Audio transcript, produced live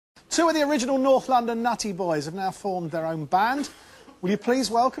Two of the original North London Nutty Boys have now formed their own band. Will you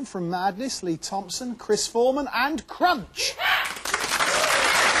please welcome from Madness, Lee Thompson, Chris Foreman and Crunch.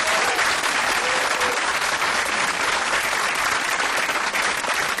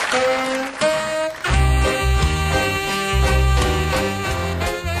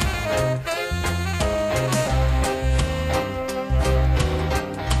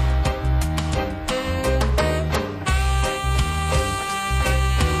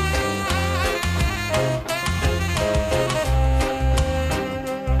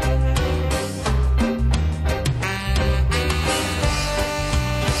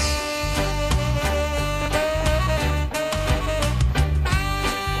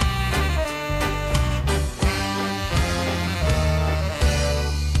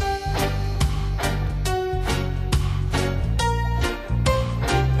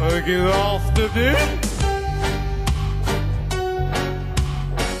 Get off the bed.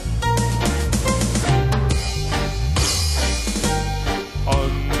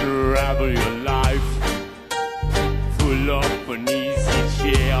 Unravel your life, full of an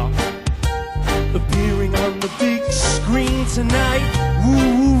easy chair. Appearing on the big screen tonight.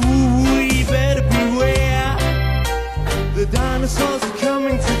 Woo, you better beware. The dinosaurs are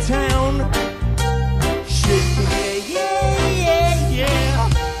coming to town. Shaking, yeah.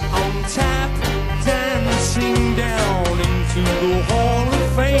 On tap, dancing down into the Hall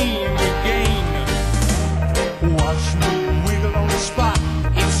of Fame again. Watch me wiggle on the spot,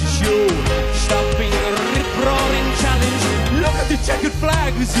 it's a show. Stopping a rip-roaring challenge. Look at the checkered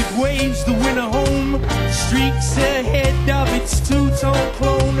flag as it waves the winner home. Streaks ahead of its two-tone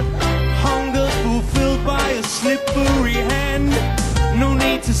clone. Hunger fulfilled by a slippery hand. No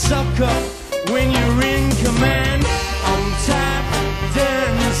need to suck up when you're in command. On tap,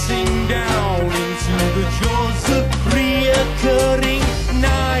 dancing down into the jaws of reoccurring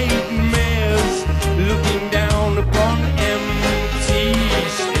nightmares, looking down upon empty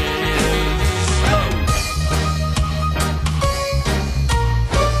stairs.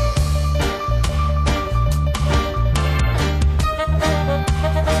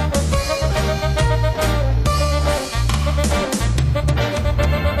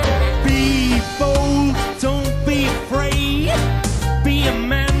 Be bold, don't be afraid. Be a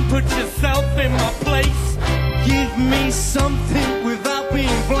man, put yourself in my place. Give me something without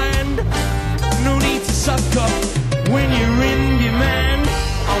being bland. No need to suck up when you're in demand.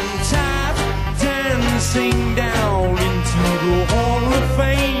 On tap, dancing down into the Hall of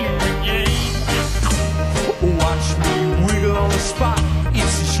Fame again. Watch me wiggle on the spot,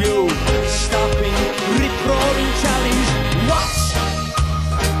 it's a show. Stopping, rip-roaring challenge. Watch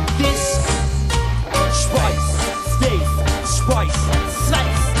this spice, spice,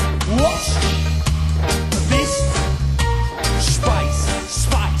 slice. Watch this spice,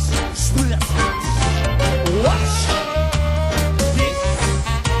 split. Watch this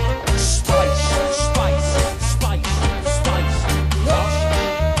spice. Watch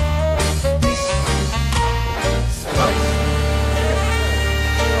this spice.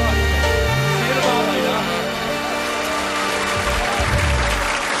 See you tomorrow later.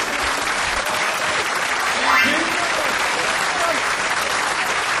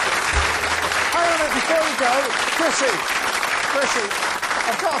 Before we go, Chrissy,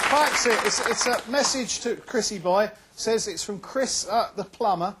 I've got a fax here. It's a message to Chrissy boy. Says it's from Chris, the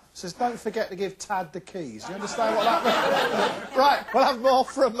plumber. Says don't forget to give Tad the keys. You understand what that means? Right, we'll have more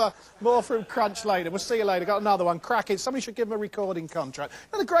from Crunch later. We'll see you later. Got another one. Cracking. Somebody should give him a recording contract.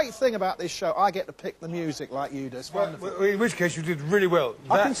 And the great thing about this show, I get to pick the music like you do. It's wonderful. Well, in which case you did really well.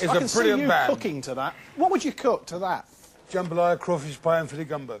 I can That is a brilliant see you band. cooking to that. What would you cook to that? Jambalaya, crawfish pie and filly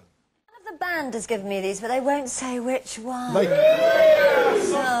gumbo. The band has given me these, but they won't say which one. They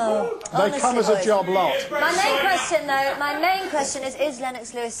come as a job lot. My main question is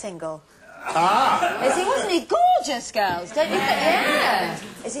Lennox Lewis single? Ah! Wasn't he gorgeous, girls? Don't you think? Yeah.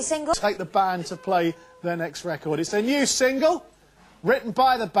 Is he single? Take the band to play their next record. It's their new single, written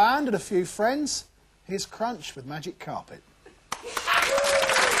by the band and a few friends. Here's Crunch with Magic Carpet.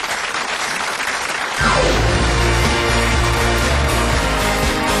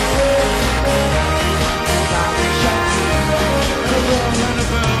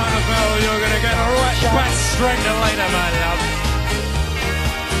 Annabelle, you're gonna get a right back straightener later, my love.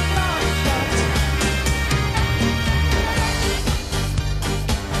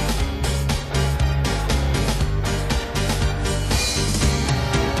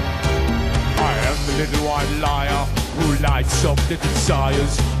 little white liar who lights up the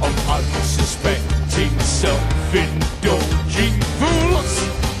desires of unsuspecting, self-indulging fools.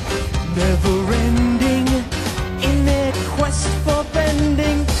 Never ending in their quest for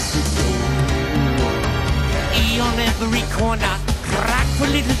bending. every corner. Crack for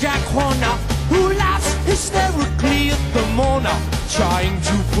little Jack Horner, who laughs hysterically at the mourner, trying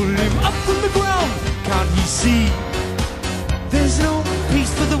to pull him up from the ground. Can't he see? There's no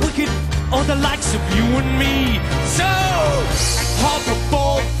peace for the wicked or the likes of you and me. So hop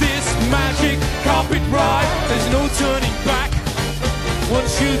aboard this magic carpet ride. There's no turning back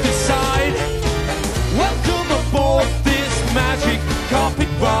once you decide. Welcome aboard this magic carpet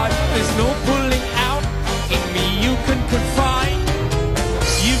ride. There's no pulling out. In me you can confide.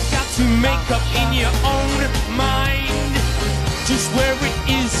 You've got to make up in your own mind just where it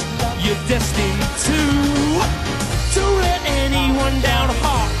is you're destined to. Don't let anyone down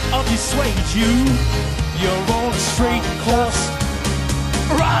hard or dissuade you. You're on a straight course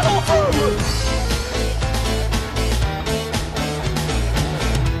right on through.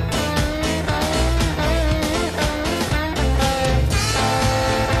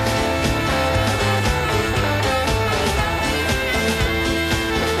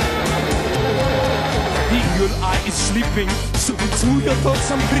 Your eye is sleeping, so into your thoughts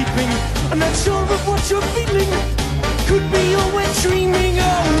I'm creeping. I'm not sure of what you're feeling. Could be you're wet dreaming.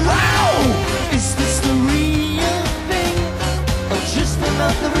 Oh wow! Is this the real thing, or just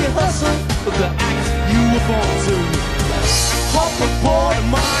another rehearsal of the act you were born to? Hop aboard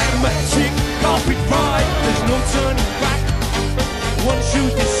my magic carpet ride. There's no turning back once you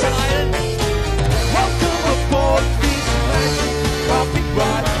decide. Welcome aboard this magic carpet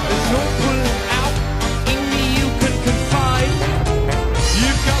ride. There's no pulling out.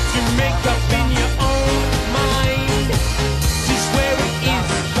 You've got to make up in your own mind just where it is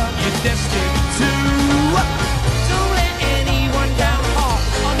you're destined to. Don't let anyone down hard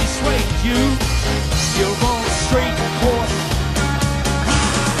or dissuade you. You're on a straight course.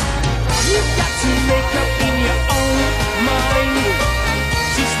 You've got to make up in your own mind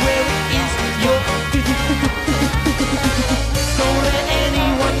just where it is you're. Don't let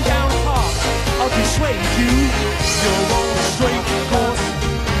anyone down hard or dissuade you. You're on a straight course.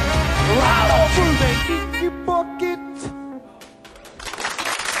 Right on through there, in your pocket.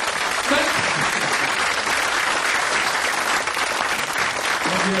 Thank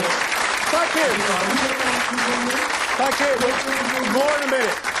you. Thank you. More in a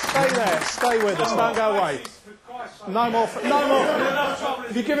minute. Stay there. Stay with us. Don't go away. No more. No more.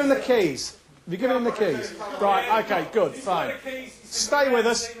 Have you given him the keys? Have you given him the keys? Right. Okay. Good. Fine. Stay with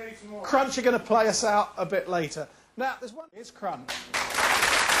us. Crunch are going to play us out a bit later. Now, there's one. Here's Crunch.